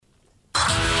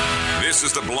This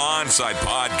is the Blindside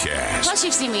Podcast. Plus,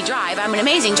 you've seen me drive. I'm an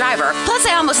amazing driver. Plus,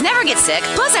 I almost never get sick.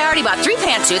 Plus, I already bought 3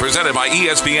 pantsuits. Presented by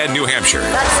ESPN New Hampshire.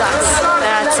 That sucks.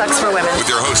 That sucks for women. With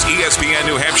your host, ESPN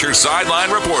New Hampshire sideline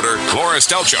reporter, Laura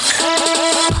Stelchuk.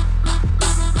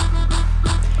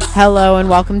 Hello and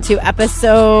welcome to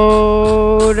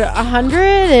episode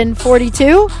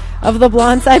 142 of the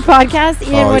Blindside Podcast.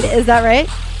 Ian, what is that right?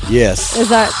 Yes. Is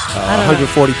that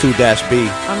 142-B?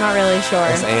 I'm not really sure.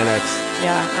 That's annex.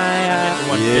 Yeah,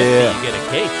 You get a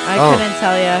cake. I couldn't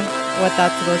tell you what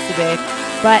that's supposed to be.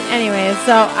 But anyway,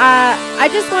 so I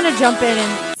just want to jump in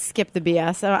and skip the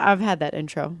BS. I've had that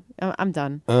intro. I'm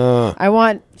done. I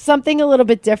want something a little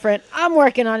bit different. I'm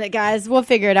working on it, guys. We'll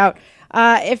figure it out.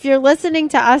 If you're listening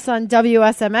to us on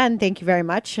WSMN, thank you very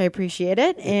much. I appreciate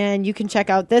it. And you can check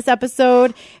out this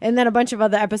episode and then a bunch of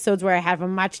other episodes where I have a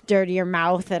much dirtier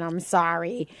mouth, and I'm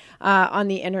sorry, on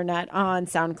the internet, on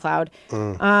SoundCloud.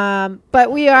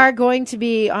 But we are going to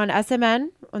be on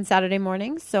SMN on Saturday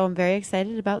mornings, so I'm very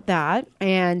excited about that.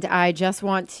 And I just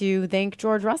want to thank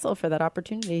George Russell for that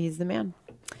opportunity. He's the man.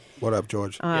 What up,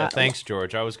 George? Thanks,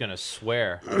 George. I was going to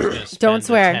swear. Don't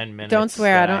swear. 10 minutes Don't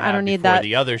swear. I don't need that.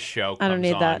 The other show comes I don't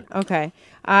need on. that. Okay.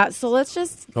 So let's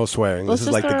just... No swearing. Let's This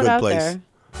is just like the throw it good out place. there.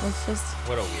 Let's just...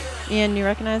 What are we? Ian, you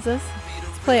recognize this?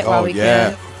 Let's play it while we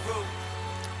can.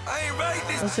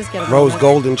 Let's just get it. Rose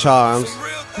golden charms,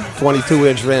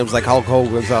 22-inch rims like Hulk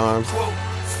Hogan's arms.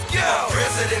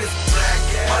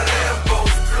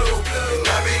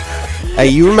 Hey,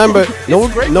 you remember?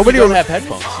 Nobody don't have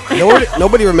headphones.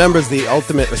 Nobody remembers the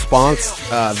Ultimate Response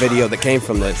video that came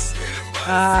from this.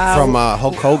 From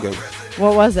Hulk Hogan.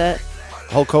 What was it?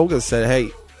 Hulk Hogan said,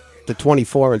 "Hey, the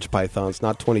 24-inch pythons,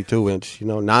 not 22-inch. You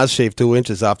know, Nas shaved 2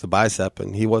 inches off the bicep,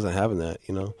 and he wasn't having that.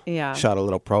 You know, Yeah. Shot a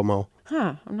little promo.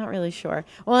 I'm not really sure.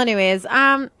 Well, anyways,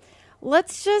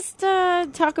 let's just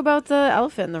talk about the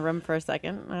elephant in the room for a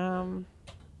second.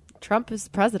 Trump is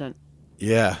president.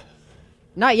 Yeah,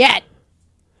 Not yet.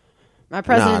 My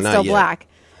president's not still yet. black.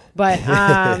 But,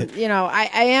 you know, I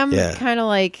am Yeah. kind of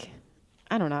like,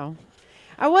 I don't know.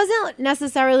 I wasn't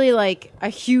necessarily like a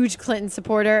huge Clinton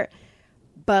supporter,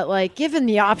 but like given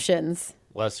the options,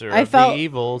 Lesser I of felt- the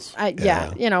evils.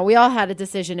 yeah, you know, we all had a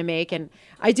decision to make. And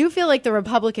I do feel like the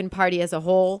Republican Party as a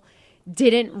whole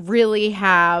didn't really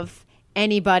have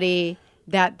anybody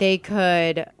that they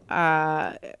could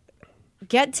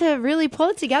get to really pull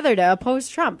it together to oppose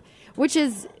Trump, which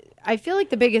is, I feel like,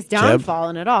 the biggest downfall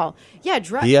in it all. Yeah,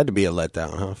 he had to be a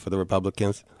letdown, huh, for the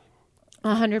Republicans.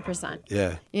 100%.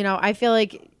 Yeah. You know, I feel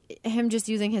like him just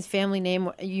using his family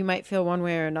name, you might feel one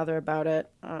way or another about it,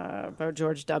 about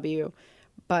George W.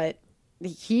 But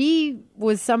he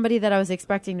was somebody that I was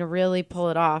expecting to really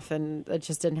pull it off, and it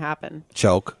just didn't happen.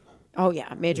 Choke. Oh,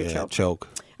 yeah, major Yeah, choke. choke.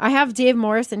 I have Dave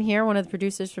Morrison here, one of the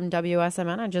producers from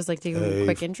WSMN. I'd just like to give him a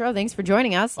quick intro. Thanks for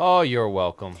joining us. Oh, you're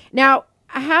welcome. Now,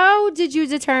 how did you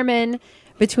determine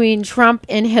between Trump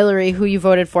and Hillary who you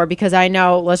voted for? Because I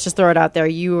know, let's just throw it out there,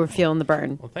 you were feeling the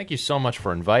burn. Well, thank you so much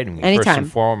for inviting me. Anytime. First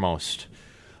and foremost,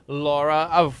 Laura,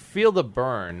 I feel the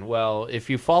burn. Well, if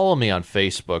you follow me on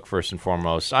Facebook, first and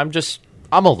foremost, I'm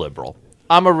a liberal.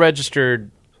 I'm a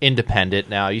registered independent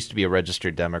now. I used to be a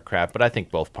registered Democrat, but I think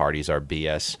both parties are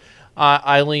BS.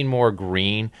 I lean more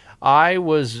green. I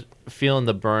was feeling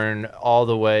the burn all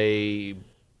the way,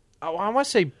 I want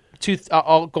to say,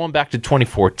 going back to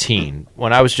 2014,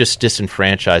 when I was just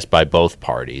disenfranchised by both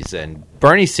parties. And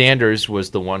Bernie Sanders was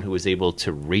the one who was able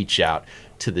to reach out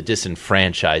to the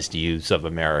disenfranchised youths of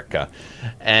America.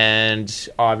 And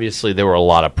obviously there were a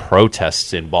lot of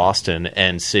protests in Boston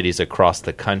and cities across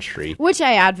the country. Which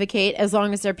I advocate, as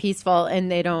long as they're peaceful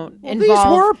and they don't These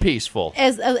involve... were peaceful.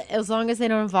 As long as they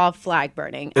don't involve flag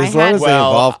burning. As long as they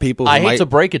involve people who I hate might... to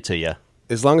break it to you.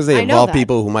 As long as they I know involve that.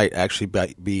 people who might actually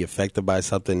be affected by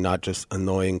something, not just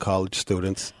annoying college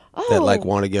students that like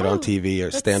want to get on TV or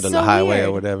that's stand on so the highway weird.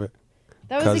 or whatever.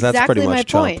 That was Because exactly that's pretty my much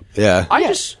Trump. point. Yeah.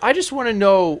 I just want to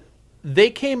know, they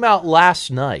came out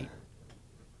last night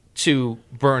to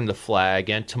burn the flag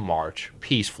and to march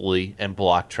peacefully and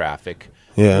block traffic.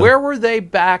 Yeah. Where were they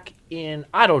back in,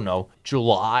 I don't know,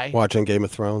 July? Watching Game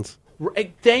of Thrones.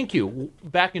 Thank you.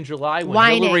 Back in July when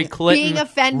Whining, Hillary Clinton being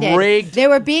offended. rigged. They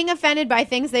were being offended by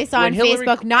things they saw When on Hillary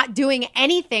Facebook, not doing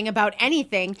anything about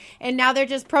anything, and now they're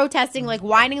just protesting like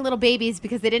whining little babies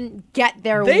because they didn't get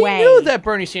their They way. knew that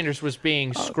Bernie Sanders was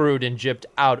being screwed and gypped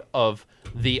out of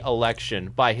the election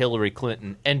by Hillary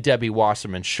Clinton and Debbie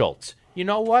Wasserman Schultz. You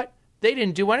know what? They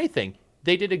didn't do anything.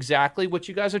 They did exactly what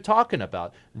you guys are talking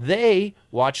about. They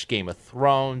watched Game of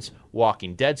Thrones,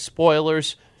 Walking Dead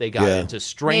spoilers. They got into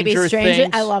Maybe Stranger Stranger.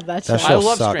 Things. I love that show. That I show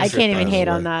love sucks. Stranger I can't even Things. hate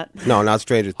on that. No, not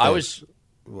Stranger Things.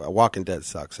 Walking Dead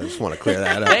sucks. I just want to clear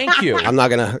that up. Thank you. I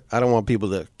don't want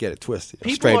people to get it twisted.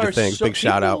 Stranger Things, big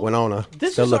shout out. Winona,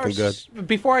 still looking good.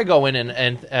 Before I go in,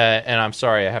 and I'm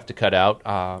sorry I have to cut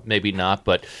out, maybe not,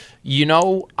 but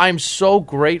I'm so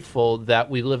grateful that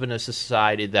we live in a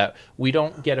society that we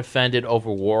don't get offended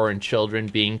over war and children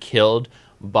being killed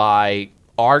by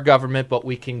our government, but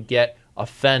we can get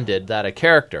offended that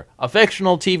a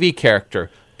fictional TV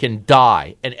character, can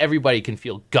die and everybody can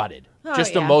feel gutted.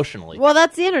 Emotionally. Well,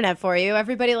 that's the internet for you.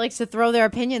 Everybody likes to throw their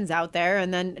opinions out there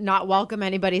and then not welcome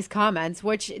anybody's comments,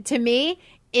 which to me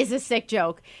is a sick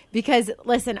joke. Because,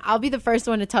 listen, I'll be the first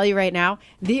one to tell you right now,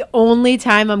 the only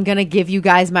time I'm going to give you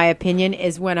guys my opinion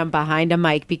is when I'm behind a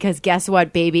mic. Because guess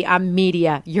what, baby? I'm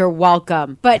media. You're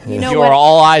welcome. But you know what? You're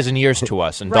all eyes and ears to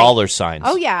us and right. dollar signs.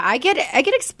 Oh, yeah. I get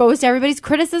exposed to everybody's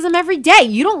criticism every day.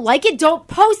 You don't like it? Don't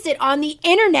post it on the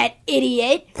internet,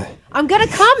 idiot. I'm going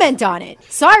to comment on it.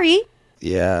 Sorry.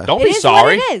 Yeah. Don't be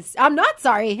sorry. It is. I'm not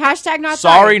sorry. Hashtag not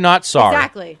sorry. Not sorry.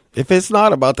 Exactly. If it's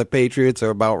not about the Patriots or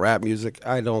about rap music,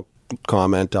 I don't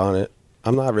comment on it.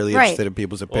 I'm not really interested in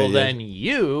people's opinions. Well, then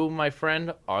you, my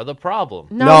friend, are the problem.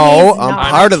 No, I'm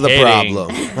part of the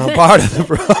problem. I'm part of the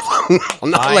problem.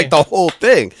 I'm not like the whole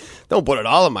thing. Don't put it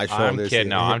all on my shoulders. I'm kidding.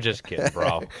 No, I'm just kidding,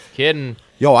 bro. Kidding.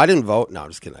 Yo, I didn't vote. No, I'm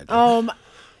just kidding. I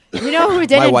didn't. You know who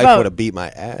didn't vote? My wife would have beat my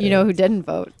ass. You know who didn't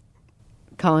vote?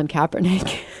 Colin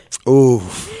Kaepernick. Ooh.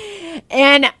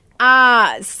 And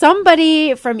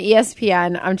somebody from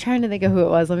ESPN, I'm trying to think of who it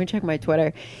was. Let me check my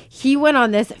Twitter. He went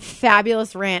on this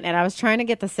fabulous rant, and I was trying to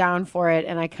get the sound for it,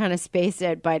 and I kind of spaced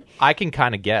it, but I can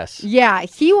kind of guess. Yeah,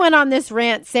 he went on this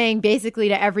rant saying basically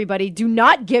to everybody, do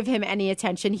not give him any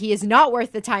attention. He is not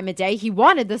worth the time of day. He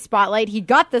wanted the spotlight. He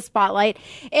got the spotlight,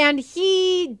 and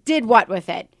he did what with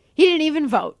it? He didn't even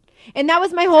vote. And that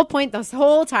was my whole point this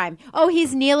whole time. Oh,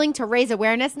 he's kneeling to raise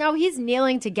awareness. No, he's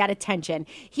kneeling to get attention.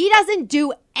 He doesn't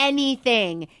do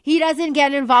anything. He doesn't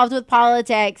get involved with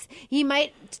politics. He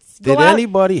might go Did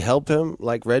anybody help him,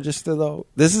 register, though?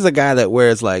 This is a guy that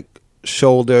wears,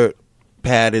 shoulder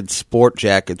padded sport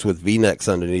jackets with V-necks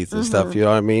underneath and stuff, you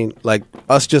know what I mean?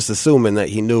 Us just assuming that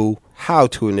he knew how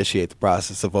to initiate the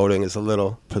process of voting is a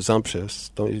little presumptuous,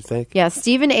 don't you think? Yeah,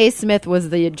 Stephen A. Smith was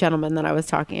the gentleman that I was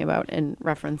talking about in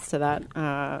reference to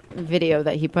that video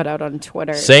that he put out on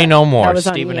Twitter. Say no more,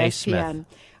 Stephen A. Smith.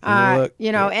 And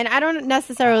I don't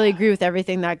necessarily agree with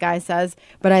everything that guy says,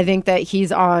 but I think that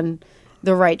he's on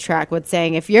the right track with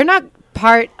saying if you're not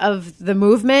part of the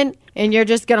movement and you're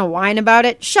just going to whine about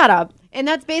it, shut up. And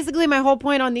that's basically my whole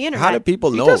point on the internet. How do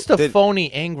people know? He's just a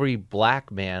phony, angry black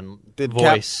man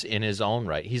voice in his own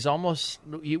right. He's almost,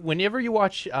 whenever you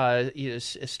watch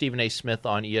Stephen A. Smith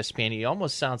on ESPN, he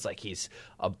almost sounds like he's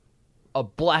a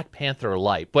Black Panther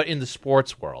light, but in the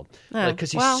sports world.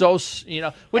 Because he's so,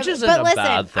 which isn't a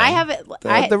bad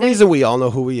thing. The reason we all know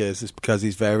who he is because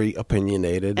he's very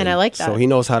opinionated. And I like that. So he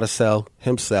knows how to sell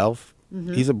himself.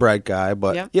 Mm-hmm. He's a bright guy,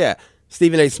 but yeah.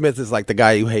 Stephen A. Smith is like the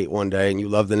guy you hate one day and you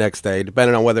love the next day,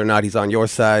 depending on whether or not he's on your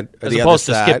side or as the opposed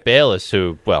other to side. Skip Bayless,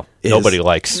 who, nobody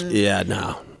likes. Yeah,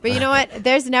 no. But you know what?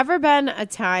 There's never been a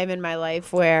time in my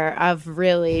life where I've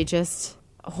really just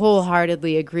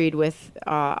wholeheartedly agreed with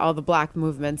all the black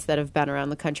movements that have been around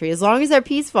the country. As long as they're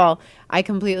peaceful, I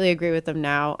completely agree with them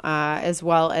now, as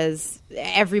well as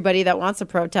everybody that wants to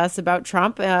protest about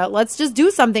Trump. Let's just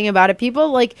do something about it.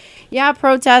 People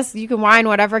protest, you can whine,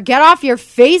 whatever. Get off your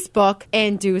Facebook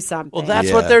and do something. Well,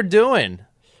 that's what they're doing.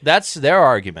 That's their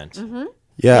argument. Mm-hmm.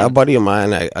 Yeah, a buddy of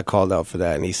mine, I called out for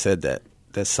that, and he said that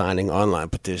signing online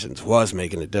petitions was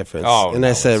making a difference. And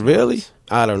I said, really?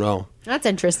 I don't know. That's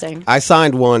interesting. I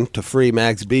signed one to free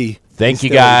Max B. Thank you,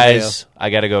 guys.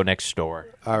 I got to go next door.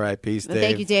 All right, peace, Dave.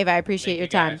 Thank you, Dave. I appreciate your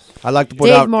time. I'd like to put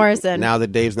Dave out, Morrison. now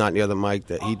that Dave's not near the mic,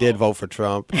 that he did vote for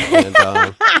Trump. And,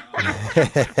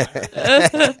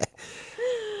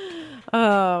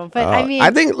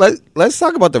 I think let's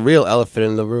talk about the real elephant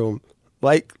in the room.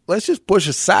 Let's just push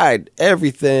aside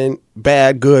everything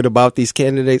bad, good about these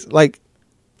candidates.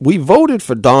 We voted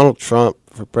for Donald Trump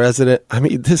for president. I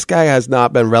mean, this guy has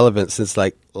not been relevant since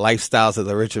Lifestyles of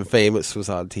the Rich and Famous was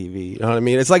on TV. You know what I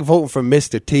mean? It's like voting for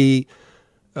Mr. T,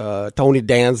 Tony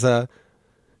Danza,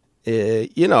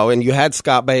 and you had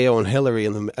Scott Baio and Hillary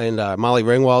and Molly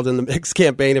Ringwald in the mix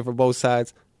campaigning for both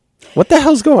sides. What the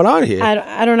hell's going on here?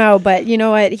 I don't know, but you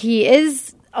know what? He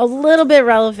is a little bit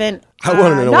relevant. I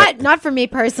want to know not for me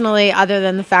personally, other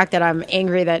than the fact that I'm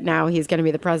angry that now he's going to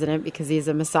be the president because he's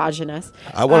a misogynist.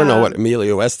 I want to know what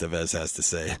Emilio Estevez has to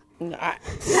say.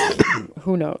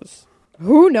 Who knows?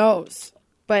 Who knows?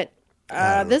 But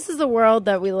this is the world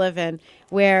that we live in,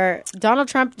 where Donald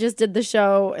Trump just did the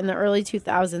show in the early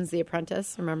 2000s, The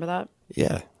Apprentice. Remember that?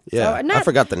 Yeah. Yeah, So I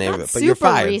forgot the name of it, but you're super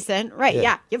fired. recent. Right,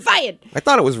 yeah, you're fired. I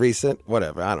thought it was recent.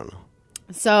 Whatever, I don't know.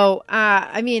 So,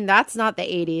 I mean, that's not the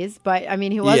 80s, but, I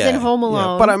mean, he was in Home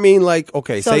Alone. Yeah. But, I mean, like,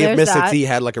 okay, So say if there's Mr. that. T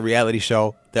had, like, a reality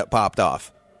show that popped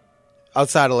off.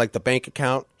 Outside of, like, the bank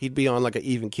account, he'd be on, like, an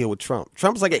even keel with Trump.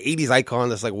 Trump's, like, an 80s icon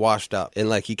that's, like, washed up. And,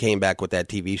 like, he came back with that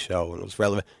TV show and it was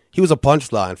relevant. He was a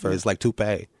punchline for his, like,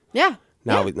 toupee. Yeah.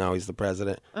 Now he's the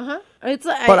president. It's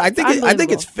like, But I think it's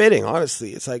unbelievable. fitting,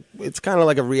 honestly. It's like it's kind of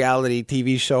like a reality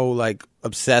TV show, like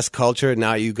obsessed culture.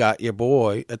 Now you got your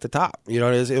boy at the top. You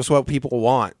know, it's what people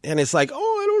want, and it's like,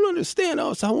 oh, I don't understand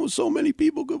how so many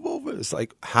people could vote for it. It's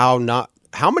like how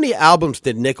many albums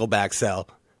did Nickelback sell?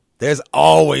 There's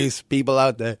always people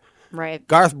out there. Right.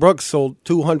 Garth Brooks sold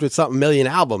 200 something million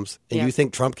albums, and you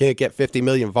think Trump can't get 50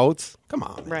 million votes? Come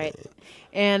on, man. Right.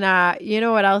 And you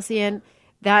know what else, Ian?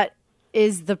 That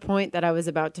is the point that I was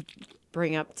about to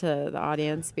bring up to the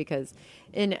audience, because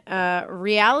in a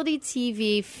reality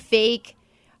TV, fake,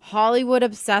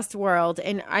 Hollywood-obsessed world,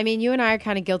 and I mean, you and I are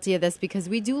kind of guilty of this because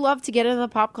we do love to get into the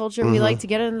pop culture. We like to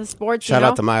get into the sports. Shout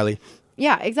out to Miley.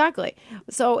 Yeah, exactly.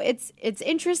 So it's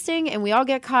interesting, and we all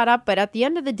get caught up. But at the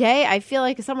end of the day, I feel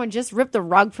like someone just ripped the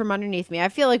rug from underneath me. I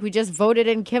feel like we just voted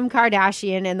in Kim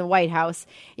Kardashian in the White House.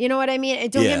 You know what I mean?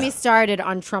 And don't get me started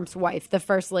on Trump's wife, the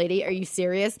first lady. Are you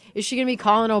serious? Is she going to be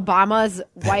calling Obama's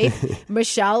wife,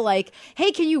 Michelle, like,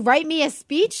 hey, can you write me a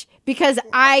speech? Because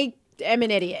I am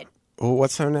an idiot. Oh,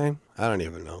 what's her name? I don't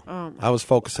even know. I was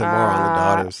focusing more on the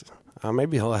daughters.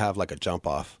 Maybe he'll have like a jump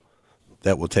off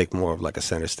that will take more of like a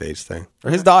center stage thing. Or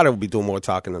his daughter will be doing more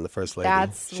talking than the first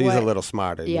lady. She's a little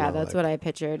smarter. Yeah, that's what I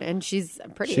pictured. And she's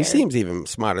pretty. She seems even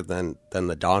smarter than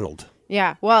the Donald.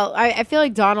 Yeah, well, I feel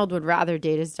like Donald would rather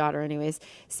date his daughter anyways.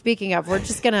 Speaking of, we're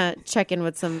just going to check in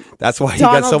with some That's why he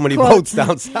Donald got so many quotes. votes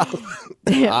down south.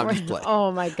 I'm just playing.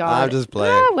 Oh, my God. I'm just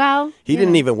playing. Oh, well. He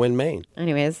didn't even win Maine.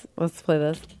 Anyways, let's play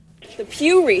this. The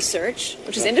Pew Research,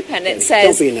 which is independent,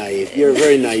 says... Don't be naive. You're a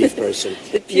very naive person.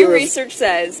 The Pew Research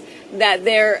says that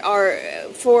there are,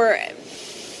 for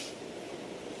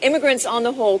immigrants on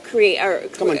the whole,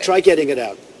 Come on, try getting it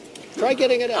out. Try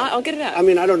getting it out. I'll get it out. I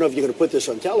mean, I don't know if you're going to put this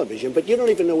on television, but you don't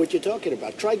even know what you're talking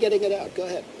about. Try getting it out. Go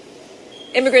ahead.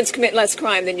 Immigrants commit less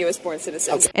crime than U.S.-born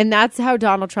citizens. Okay. And that's how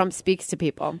Donald Trump speaks to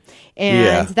people.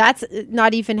 And that's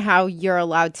not even how you're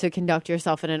allowed to conduct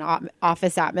yourself in an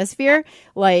office atmosphere.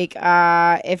 Like,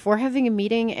 if we're having a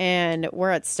meeting and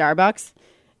we're at Starbucks,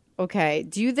 okay,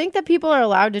 do you think that people are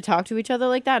allowed to talk to each other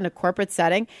like that in a corporate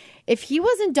setting? If he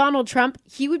wasn't Donald Trump,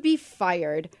 he would be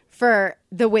fired for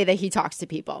the way that he talks to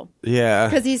people. Yeah.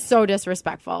 Because he's so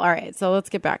disrespectful. All right, so let's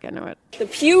get back into it. The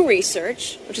Pew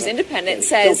Research, which is independent,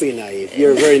 says... Don't be naive.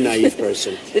 You're a very naive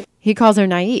person. He calls her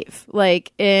naive.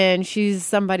 Like, and she's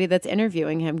somebody that's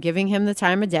interviewing him, giving him the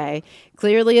time of day,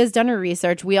 clearly has done her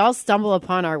research. We all stumble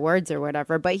upon our words or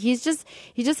whatever, but he just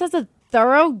has a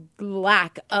thorough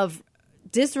lack of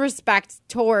disrespect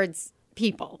towards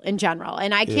people in general,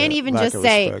 and I can't even just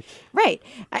say respect. Right.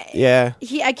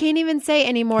 I can't even say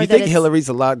anymore. You think Hillary's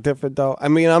a lot different though? I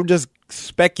mean, I'm just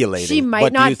speculating. She might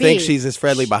but not do you think be. she's as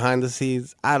friendly behind the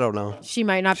scenes? I don't know. She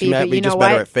might not She be, might but be you know just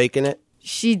better what? at faking it.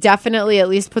 She definitely at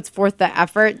least puts forth the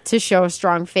effort to show a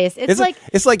strong face.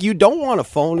 It's like you don't want a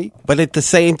phony, but at the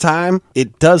same time,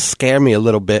 it does scare me a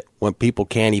little bit when people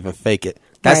can't even fake it.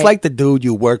 That's Right. like the dude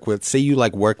you work with. Say you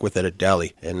like work with at a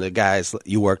deli, and the guys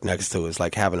you work next to is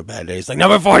like having a bad day. He's like,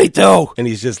 number 42. And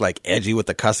he's just like edgy with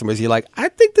the customers. You're like, I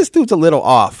think this dude's a little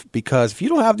off, because if you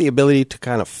don't have the ability to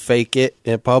kind of fake it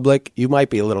in public, you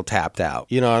might be a little tapped out.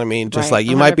 You know what I mean? Just Right, like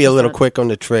you might be a little 100%. quick on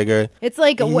the trigger. It's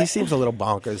like He seems a little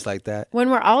bonkers like that.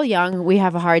 when we're all young, we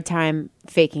have a hard time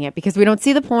faking it because we don't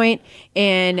see the point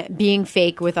in being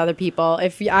fake with other people.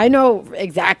 I know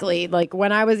exactly, like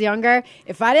when I was younger,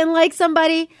 if I didn't like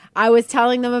somebody, I was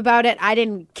telling them about it. I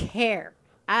didn't care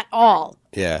at all.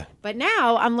 Yeah. But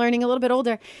now I'm learning a little bit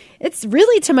older. It's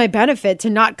really to my benefit to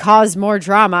not cause more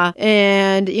drama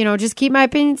and, just keep my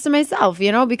opinions to myself,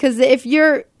 because if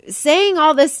you're saying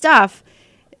all this stuff,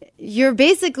 you're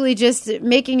basically just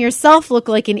making yourself look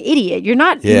like an idiot. You're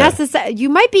not necessarily. You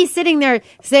might be sitting there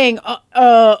saying,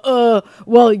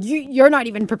 well, you're not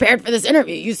even prepared for this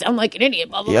interview. You sound like an idiot.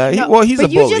 Blah, blah, Yeah, blah. well, he's a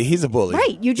bully. He's a bully.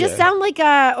 Right. You just sound like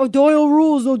Doyle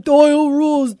rules.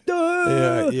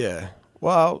 Yeah.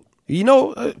 Well,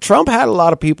 Trump had a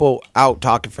lot of people out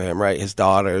talking for him, right? His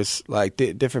daughters, like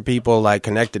different people, like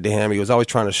connected to him. He was always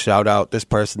trying to shout out this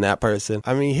person, that person.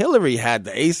 I mean, Hillary had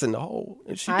the ace in the hole.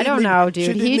 I don't know,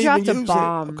 dude. He dropped a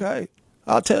bomb. Okay,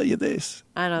 I'll tell you this.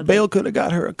 I don't. Bale could have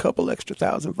got her a couple extra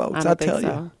thousand votes. I'll tell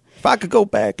you. If I could go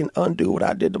back and undo what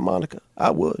I did to Monica, I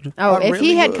would. Oh, I if really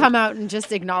he had would. come out and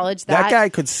just acknowledged that guy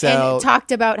could sell and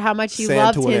talked about how much he sand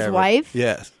loved to an his arrow. wife.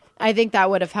 Yes. I think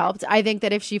that would have helped. I think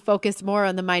that if she focused more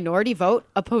on the minority vote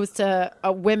opposed to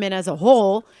women as a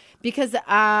whole, because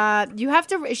you have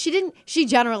to. She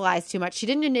generalized too much. She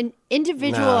didn't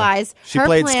individualize. She her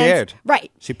played plans. scared.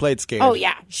 Right. She played scared. Oh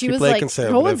yeah. She was played like,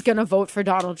 conservative. no one's gonna vote for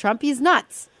Donald Trump. He's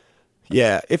nuts.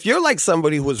 Yeah, if you're like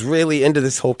somebody who was really into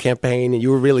this whole campaign and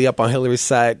you were really up on Hillary's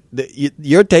side,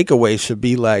 your takeaway should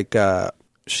be like,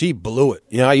 she blew it.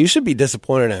 You know, you should be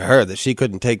disappointed in her that she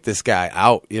couldn't take this guy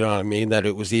out. You know what I mean? That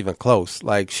it was even close.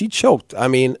 Like, she choked. I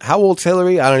mean, how old's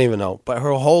Hillary? I don't even know. But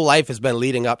her whole life has been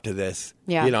leading up to this.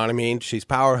 Yeah. You know what I mean? She's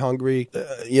power hungry.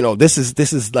 You know, this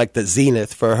is like the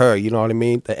zenith for her. You know what I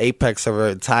mean? The apex of her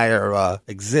entire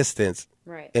existence.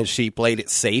 Right. And she played it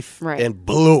safe Right. and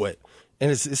blew it. And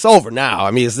it's over now.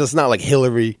 I mean, it's just not like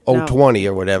Hillary 020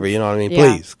 or whatever. You know what I mean?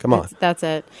 Yeah, Please, come on. That's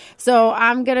it. So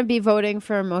I'm going to be voting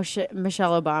for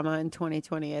Michelle Obama in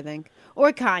 2020, I think.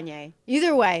 Or Kanye.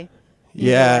 Either way.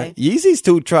 Yeah. Yeezy's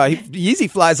Yeezy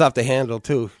flies off the handle,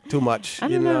 too much. I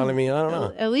don't You know know. what I mean? I don't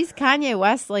know. At least Kanye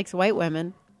West likes white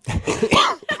women.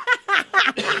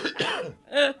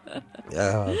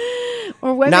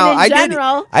 Or women Now, in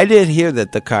general. I did hear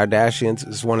that the Kardashians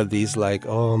is one of these, like,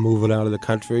 moving out of the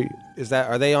country.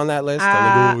 Are they on that list?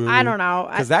 I don't know.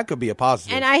 Because that could be a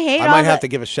positive. And I hate I all might have the- to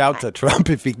give a shout to Trump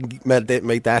if he can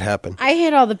make that happen. I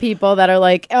hate all the people that are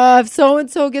like, if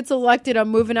so-and-so gets elected, I'm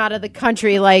moving out of the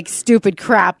country, like stupid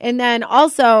crap. And then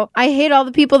also, I hate all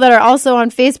the people that are also on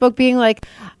Facebook being like,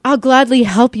 I'll gladly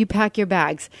help you pack your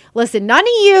bags. Listen, none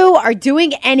of you are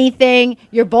doing anything.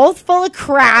 You're both full of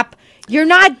crap. You're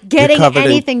not getting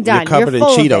anything done. You're covered in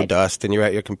full of Cheeto it. dust and you're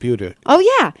at your computer. Oh,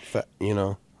 yeah. You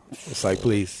know, it's like,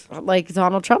 please. Like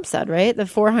Donald Trump said, right? The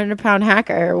 400-pound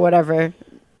hacker or whatever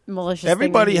malicious thing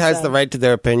Everybody that he has said. the right to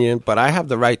their opinion, but I have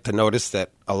the right to notice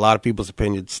that a lot of people's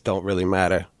opinions don't really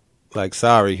matter. Like,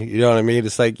 sorry, you know what I mean?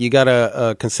 It's like you got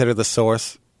to consider the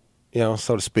source, you know,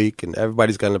 so to speak, and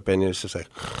everybody's got an opinion. It's just like,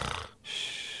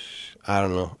 I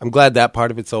don't know. I'm glad that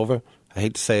part of it's over. I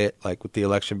hate to say it, like with the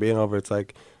election being over, it's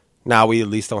like, now we at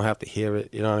least don't have to hear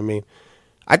it. You know what I mean?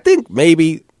 I think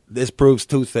maybe this proves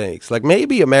two things. Like,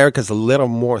 maybe America's a little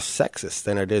more sexist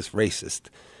than it is racist.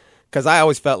 Because I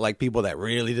always felt like people that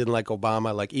really didn't like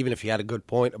Obama, like even if he had a good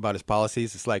point about his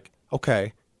policies, it's like,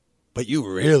 okay, but you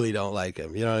really don't like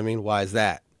him. You know what I mean? Why is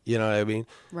that? You know what I mean?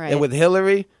 Right. And with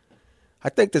Hillary, I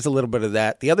think there's a little bit of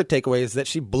that. The other takeaway is that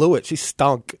she blew it. She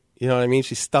stunk. You know what I mean?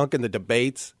 She stunk in the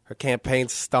debates. Her campaign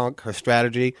stunk. Her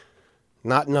strategy.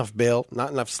 Not enough Bill.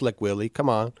 Not enough Slick Willie. Come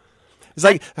on. It's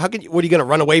like, what are you going to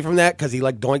run away from that? Because he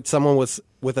like doinked someone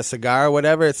with a cigar or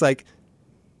whatever? It's like,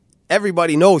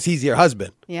 everybody knows he's your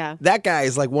husband. Yeah. That guy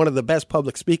is like one of the best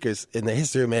public speakers in the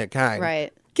history of mankind.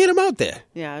 Right. Get him out there.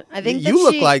 Yeah. I think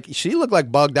She looked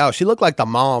like bugged out. She looked like the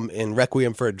mom in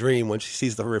Requiem for a Dream when she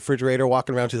sees the refrigerator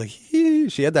walking around. She's like, "Hee."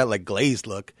 She had that like glazed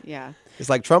look. Yeah. It's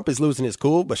like Trump is losing his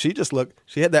cool, but she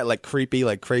had that like creepy,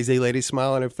 like crazy lady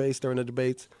smile on her face during the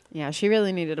debates. Yeah, she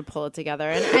really needed to pull it together.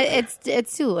 And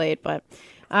it's too late, but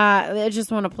I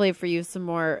just want to play for you some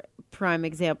more prime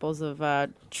examples of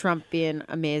Trump being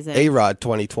amazing. A-Rod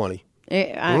 2020.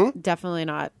 Definitely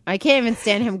not. I can't even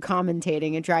stand him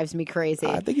commentating. It drives me crazy.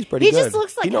 I think he's pretty He good. just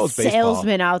looks He like a knows baseball.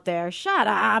 salesman out there. Shut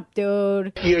up,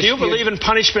 dude. Do you believe in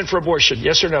punishment for abortion?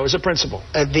 Yes or no, as a principle?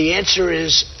 The answer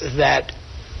is that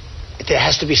there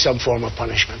has to be some form of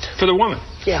punishment. For the woman?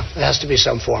 Yeah, there has to be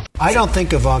some form. I don't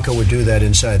think Ivanka would do that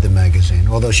inside the magazine,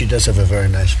 although she does have a very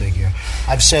nice figure.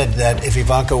 I've said that if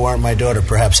Ivanka weren't my daughter,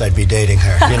 perhaps I'd be dating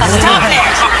her. You know? Stop it!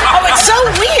 Oh, it's so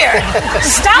weird.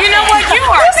 Stop it. You know what? You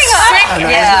are sick. I know,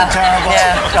 isn't it terrible?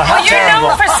 No, how Well, you're terrible?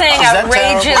 known for saying Is that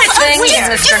outrageous terrible?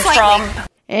 things, Mr. Trump.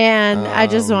 And I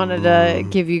just wanted to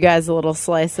give you guys a little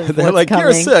slice of They're what's like, coming.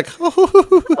 you're sick.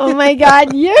 Oh my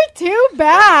God, you're too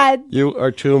bad. You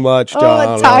are too much, Oh,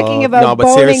 Donald. talking about no, but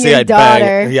boning seriously, your I'd daughter.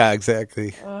 bang. Yeah,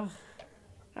 exactly. I don't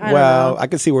Well, know. I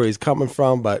can see where he's coming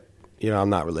from, but I'm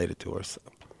not related to her, so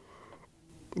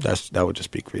that would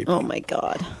just be creepy. Oh my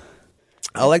God.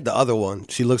 I like the other one.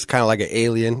 She looks kind of like an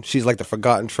alien. She's like the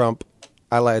forgotten Trump.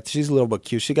 She's a little bit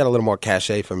cute. She got a little more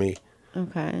cachet for me.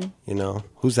 Okay.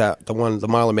 Who's that? The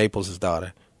Marlon Maples'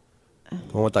 daughter. The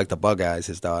one with like the bug eyes,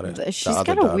 his daughter. She's The other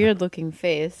got a daughter. weird looking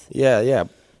face. Yeah.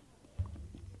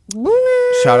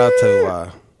 Shout out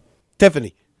to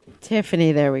Tiffany.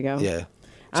 Tiffany, there we go. Yeah.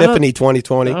 I don't- Tiffany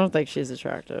 2020. I don't think she's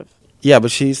attractive. Yeah,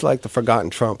 but she's like the forgotten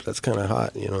Trump. That's kind of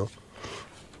hot,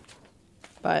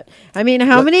 But I mean,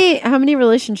 how many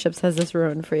relationships has this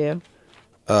ruined for you?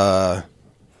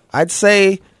 I'd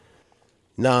say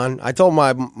None. I told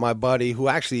my buddy, who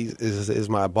actually is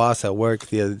my boss at work,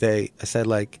 the other day, I said,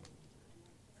 like,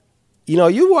 you're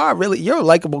a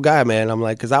likable guy, man. I'm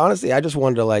like, because honestly, I just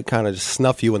wanted to, like, kind of just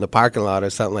snuff you in the parking lot or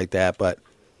something like that. But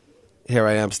here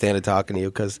I am standing talking to you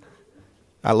because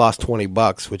I lost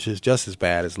 $20, which is just as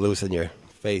bad as losing your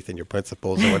faith in your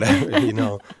principles or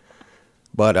whatever,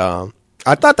 But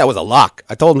I thought that was a lock.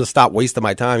 I told him to stop wasting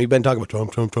my time. He'd been talking about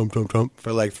Trump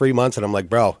for like 3 months, and I'm like,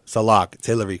 bro, it's a lock. It's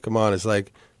Hillary. Come on. It's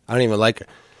like, I don't even like her.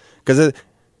 Because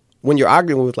when you're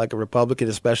arguing with like a Republican,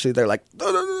 especially, they're like,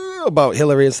 about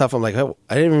Hillary and stuff. I'm like, oh,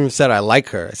 I didn't even say I like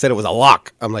her. I said it was a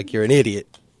lock. I'm like, you're an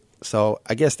idiot. So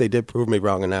I guess they did prove me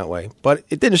wrong in that way. But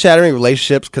it didn't shatter any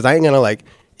relationships because I ain't going to like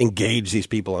engage these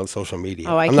people on social media.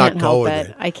 Oh, I'm can't not help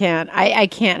it. I can't. I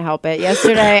can't help it.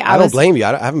 Yesterday, I don't blame you.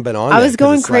 I haven't been on. I was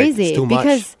going crazy it's too much.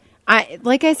 because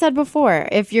like I said before,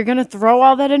 if you're going to throw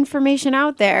all that information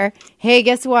out there, hey,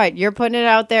 guess what? You're putting it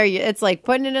out there. It's like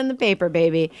putting it in the paper,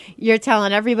 baby. You're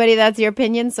telling everybody that's your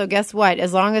opinion. So guess what?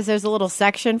 As long as there's a little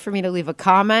section for me to leave a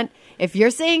comment, if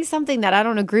you're saying something that I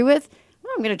don't agree with,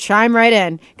 I'm going to chime right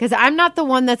in because I'm not the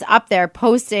one that's up there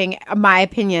posting my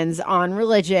opinions on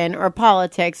religion or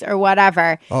politics or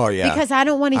whatever. Oh, yeah. Because I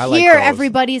don't want to hear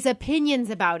everybody's opinions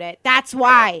about it. That's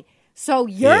why. So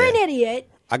you're an idiot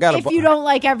if you don't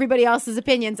like everybody else's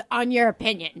opinions on your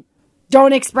opinion.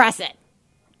 Don't express it.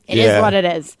 It is what it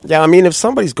is. Yeah, I mean, if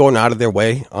somebody's going out of their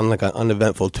way on like an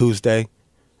uneventful Tuesday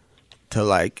to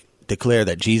like declare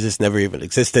that Jesus never even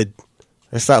existed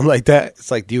or something like that,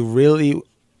 it's like, do you really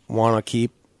want to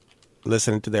keep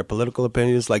listening to their political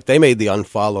opinions? Like, they made the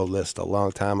unfollow list a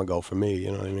long time ago for me,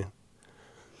 you know what I mean?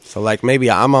 So like, maybe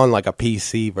I'm on like a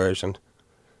PC version.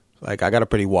 Like, I got a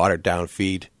pretty watered down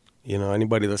feed.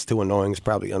 Anybody that's too annoying is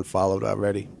probably unfollowed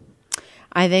already.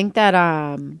 I think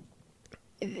that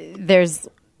there's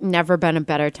never been a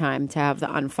better time to have the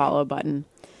unfollow button.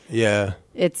 Yeah.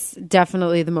 It's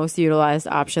definitely the most utilized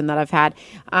option that I've had.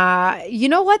 You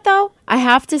know what, though? I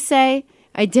have to say,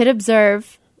 I did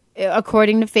observe,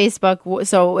 according to Facebook,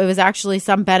 so it was actually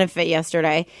some benefit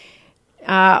yesterday.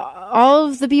 All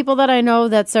of the people that I know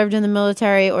that served in the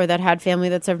military or that had family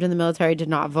that served in the military did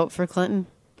not vote for Clinton.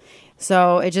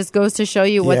 So it just goes to show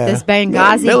you what this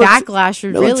Benghazi backlash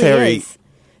really is.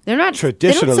 They're not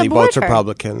traditionally votes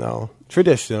Republican, though.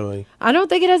 Traditionally, I don't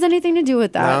think it has anything to do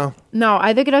with that. No,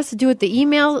 I think it has to do with the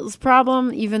emails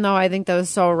problem. Even though I think that was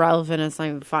so irrelevant, it's not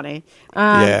even funny.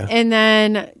 And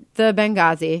then the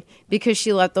Benghazi, because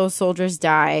she let those soldiers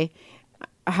die.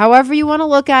 However you want to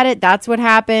look at it, that's what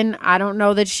happened. I don't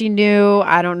know that she knew.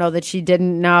 I don't know that she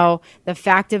didn't know. The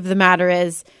fact of the matter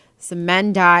is, some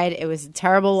men died. It was a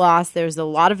terrible loss. There was a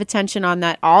lot of attention on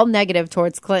that, all negative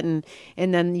towards Clinton.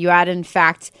 And then you add, in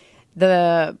fact,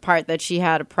 the part that she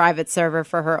had a private server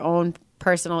for her own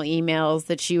personal emails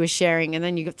that she was sharing. And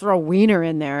then you could throw Wiener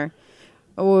in there,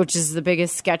 which is the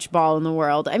biggest sketch ball in the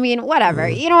world. I mean, whatever.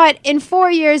 You know what? In 4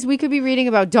 years, we could be reading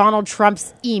about Donald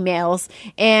Trump's emails.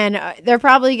 And they're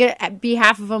probably going to be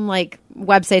half of them like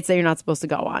websites that you're not supposed to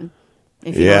go on,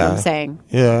 if you know what I'm saying.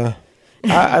 Yeah.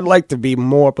 I'd like to be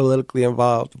more politically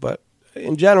involved, but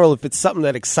in general, if it's something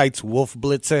that excites Wolf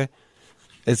Blitzer,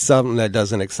 it's something that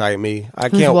doesn't excite me.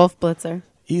 Who's Wolf Blitzer?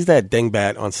 He's that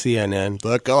dingbat on CNN.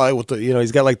 That guy with the,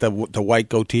 he's got like the white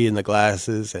goatee and the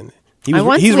glasses, and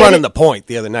he's running the point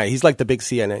the other night. He's like the big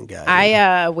CNN guy.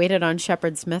 I waited on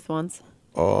Shepard Smith once.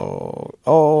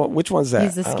 Oh, which one's that?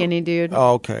 He's the skinny dude.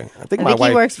 Oh, okay. I think my wife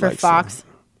he works for Fox. Him.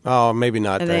 Oh, maybe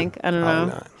not. I don't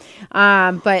know.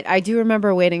 But I do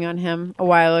remember waiting on him a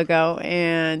while ago,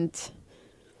 and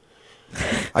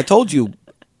I told you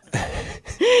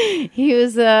he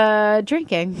was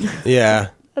drinking. Yeah,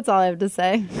 that's all I have to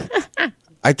say.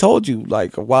 I told you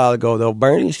like a while ago though,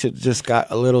 Bernie should just got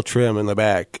a little trim in the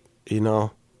back.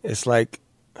 It's like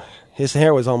his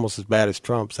hair was almost as bad as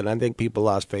Trump's, and I think people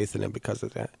lost faith in him because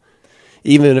of that.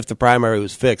 Even if the primary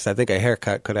was fixed, I think a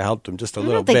haircut could have helped him just a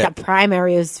little bit. I don't think the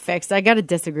primary was fixed. I got to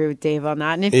disagree with Dave on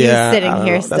that. And if he was sitting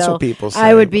here still, that's what people say,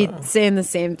 I would be saying the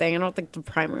same thing. I don't think the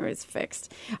primary is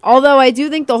fixed. Although I do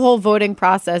think the whole voting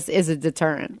process is a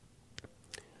deterrent.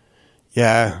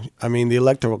 Yeah. I mean, the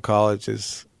Electoral College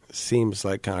seems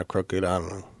like kind of crooked. I don't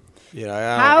know.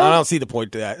 I don't see the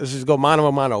point to that. Let's just go mano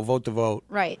a mano, vote to vote.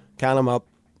 Right. Count them up.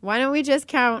 Why don't we just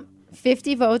count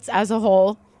 50 votes as a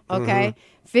whole, okay? Mm-hmm.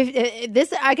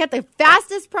 I got the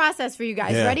fastest process for you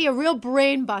guys. Yeah. Ready? A real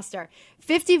brain buster.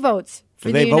 50 votes for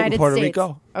the United States. They vote in Puerto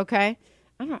Rico? Okay.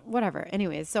 I don't know. Whatever.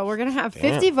 Anyways, so we're going to have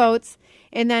 50 votes,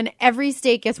 and then every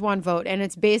state gets one vote, and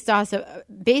it's based off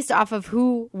of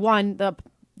who won the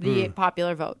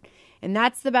popular vote. And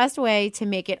that's the best way to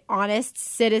make it honest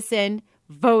citizen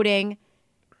voting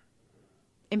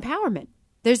empowerment.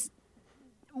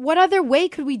 What other way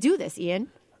could we do this, Ian?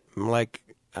 Like,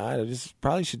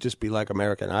 probably should just be like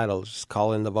American Idol. Just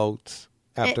call in the votes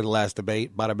after the last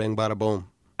debate. Bada bing, bada boom.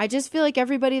 I just feel like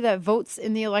everybody that votes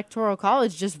in the Electoral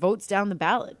College just votes down the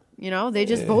ballot. They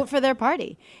just vote for their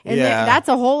party. And that's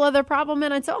a whole other problem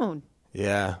in its own.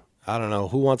 Yeah. I don't know.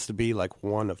 Who wants to be like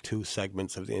one of two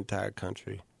segments of the entire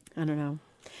country? I don't know.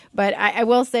 But I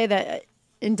will say that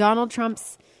in Donald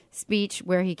Trump's speech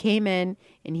where he came in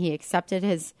and he accepted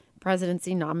his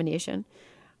presidency nomination,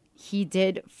 he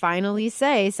did finally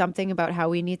say something about how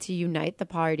we need to unite the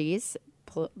parties,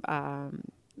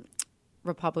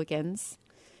 Republicans,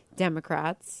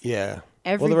 Democrats. Yeah.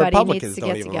 Everybody the Republicans needs to don't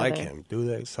get even together. like him, do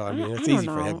they? So, I mean, it's easy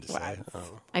for him to say.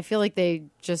 I feel like they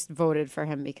just voted for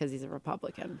him because he's a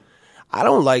Republican. I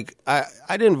don't like, I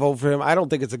didn't vote for him. I don't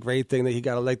think it's a great thing that he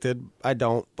got elected. I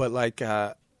don't. But, like,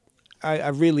 I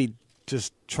really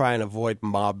just try and avoid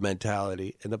mob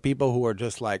mentality. And the people who are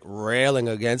just, like, railing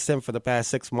against him for the past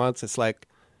 6 months, it's like,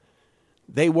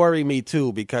 they worry me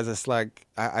too, because it's like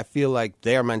I feel like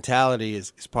their mentality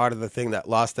is part of the thing that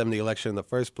lost them the election in the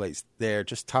first place. They're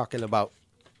just talking about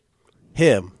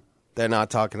him. They're not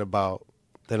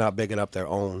bigging up their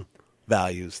own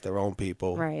values, their own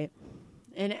people. Right.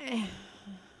 And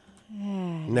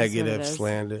negative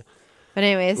slander. But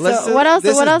anyways, so what else?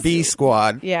 This what is else? B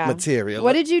Squad material.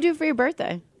 What did you do for your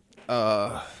birthday?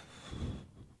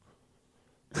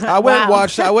 I went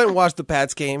and watched the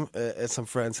Pats game at some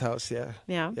friend's house. Yeah,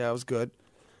 it was good.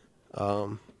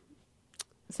 So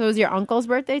it was your uncle's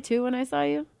birthday too when I saw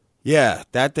you? Yeah,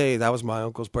 that day that was my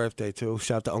uncle's birthday too.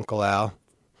 Shout out to Uncle Al.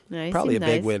 Nice. Probably a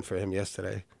big win for him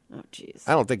yesterday. Oh jeez.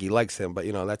 I don't think he likes him, but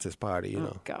that's his party. You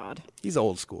know. God. He's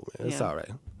old school, man. It's all right.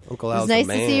 Uncle It's Al's nice the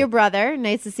man. to see your brother.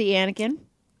 Nice to see Anakin.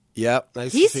 Yep.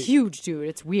 Nice. He's to see. huge, dude.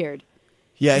 It's weird.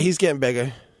 Yeah, he's getting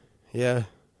bigger. Yeah.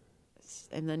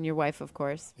 And then your wife, of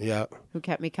course. Yeah. Who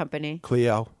kept me company.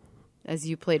 Cleo. As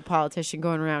you played politician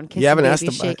going around kissing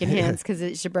babies, shaking hands because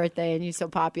it's your birthday and you're so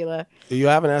popular. You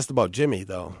haven't asked about Jimmy,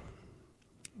 though.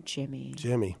 Jimmy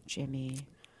the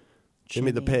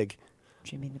pig.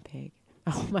 Jimmy the pig.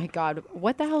 Oh, my God.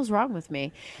 What the hell's wrong with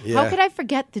me? Yeah. How could I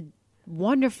forget the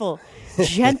wonderful,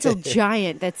 gentle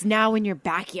giant that's now in your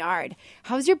backyard?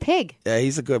 How's your pig? Yeah,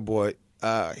 he's a good boy.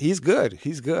 He's good.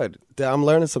 I'm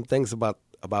learning some things about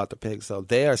the pigs. So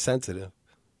they are sensitive.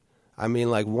 I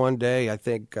mean, like one day, I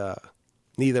think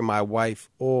neither my wife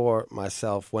or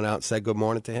myself went out and said good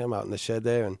morning to him out in the shed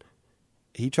there. And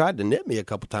he tried to nip me a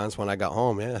couple times when I got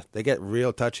home. Yeah, they get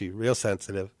real touchy, real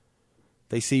sensitive.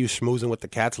 They see you schmoozing with the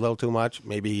cats a little too much.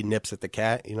 Maybe he nips at the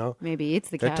cat, Maybe he eats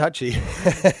the They're cat. touchy.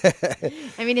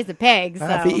 I mean, it's a pig, so.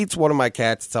 If he eats one of my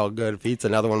cats, it's all good. If he eats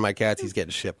another one of my cats, he's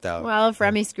getting shipped out. Well, if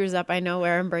Remy screws up, I know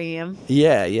where I'm bringing him.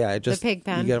 Yeah. The pig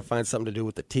pen. You got to find something to do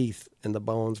with the teeth and the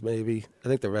bones, maybe. I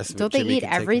think the rest of Don't it. they eat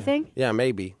everything? Yeah,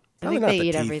 maybe. I think they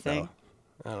eat everything.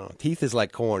 Though. I don't know. Teeth is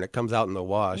like corn. It comes out in the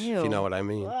wash, Ew. if you know what I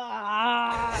mean.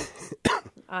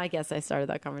 I guess I started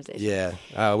that conversation.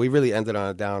 Yeah. We really ended on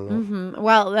a down note. Mm-hmm.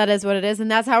 Well, that is what it is,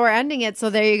 and that's how we're ending it, so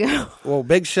there you go. Well,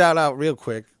 big shout out real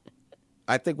quick.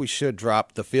 I think we should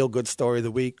drop the feel-good story of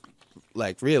the week.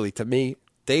 Like, really, to me,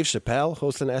 Dave Chappelle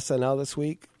hosting SNL this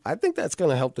week. I think that's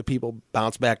going to help the people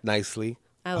bounce back nicely.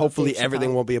 Hopefully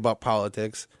everything won't be about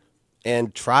politics.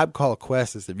 And Tribe Called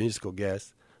Quest is the musical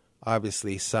guest.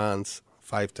 Obviously, Sans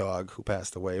Fife Dog, who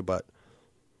passed away, but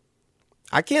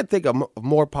I can't think of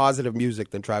more positive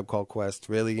music than Tribe Called Quest,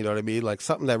 really, you know what I mean? Like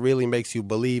something that really makes you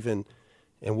believe in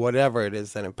whatever it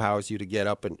is that empowers you to get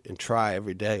up and try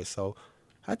every day. So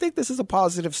I think this is a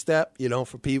positive step,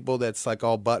 for people that's like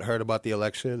all butthurt about the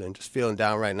election and just feeling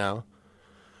down right now.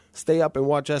 Stay up and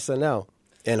watch SNL.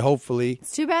 And hopefully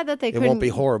it's too bad that it won't be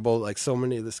horrible like so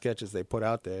many of the sketches they put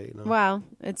out there. Well,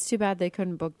 it's too bad they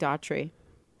couldn't book Daughtry.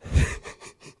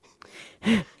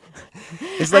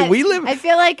 It's like we live. I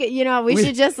feel like, we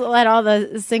should just let all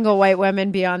the single white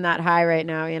women be on that high right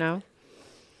now,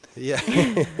 Yeah.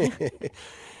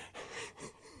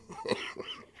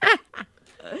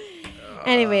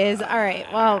 Anyways, all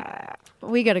right. Well,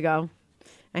 we got to go.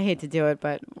 I hate to do it,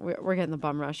 but we're getting the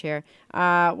bum rush here.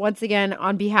 Once again,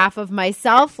 on behalf of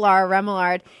myself, Laura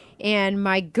Remillard, and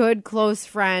my good close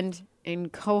friend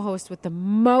and co-host with the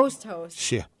most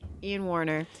hosts, Ian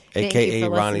Warner. A.K.A.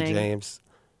 Ronnie James.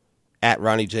 At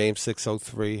Ronnie James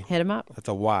 603. Hit him up. That's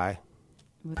a Y.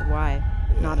 With a Y,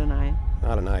 not an I.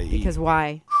 Not an I-E. Because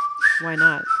why? Why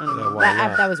not? I don't know. Why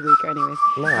not? That was weaker anyways.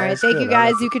 No, all right, thank you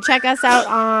guys. You can check us out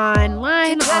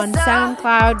online on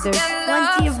SoundCloud. There's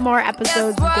plenty of more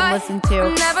episodes you can listen to.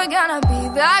 I'm never gonna be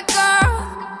that girl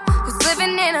who's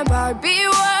living in a Barbie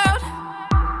world.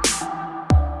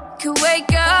 Could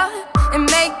wake up and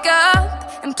make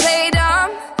up and play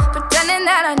dumb, pretending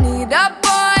that I need a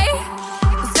boy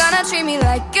who's gonna treat me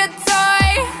like a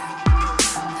toy.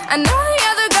 I know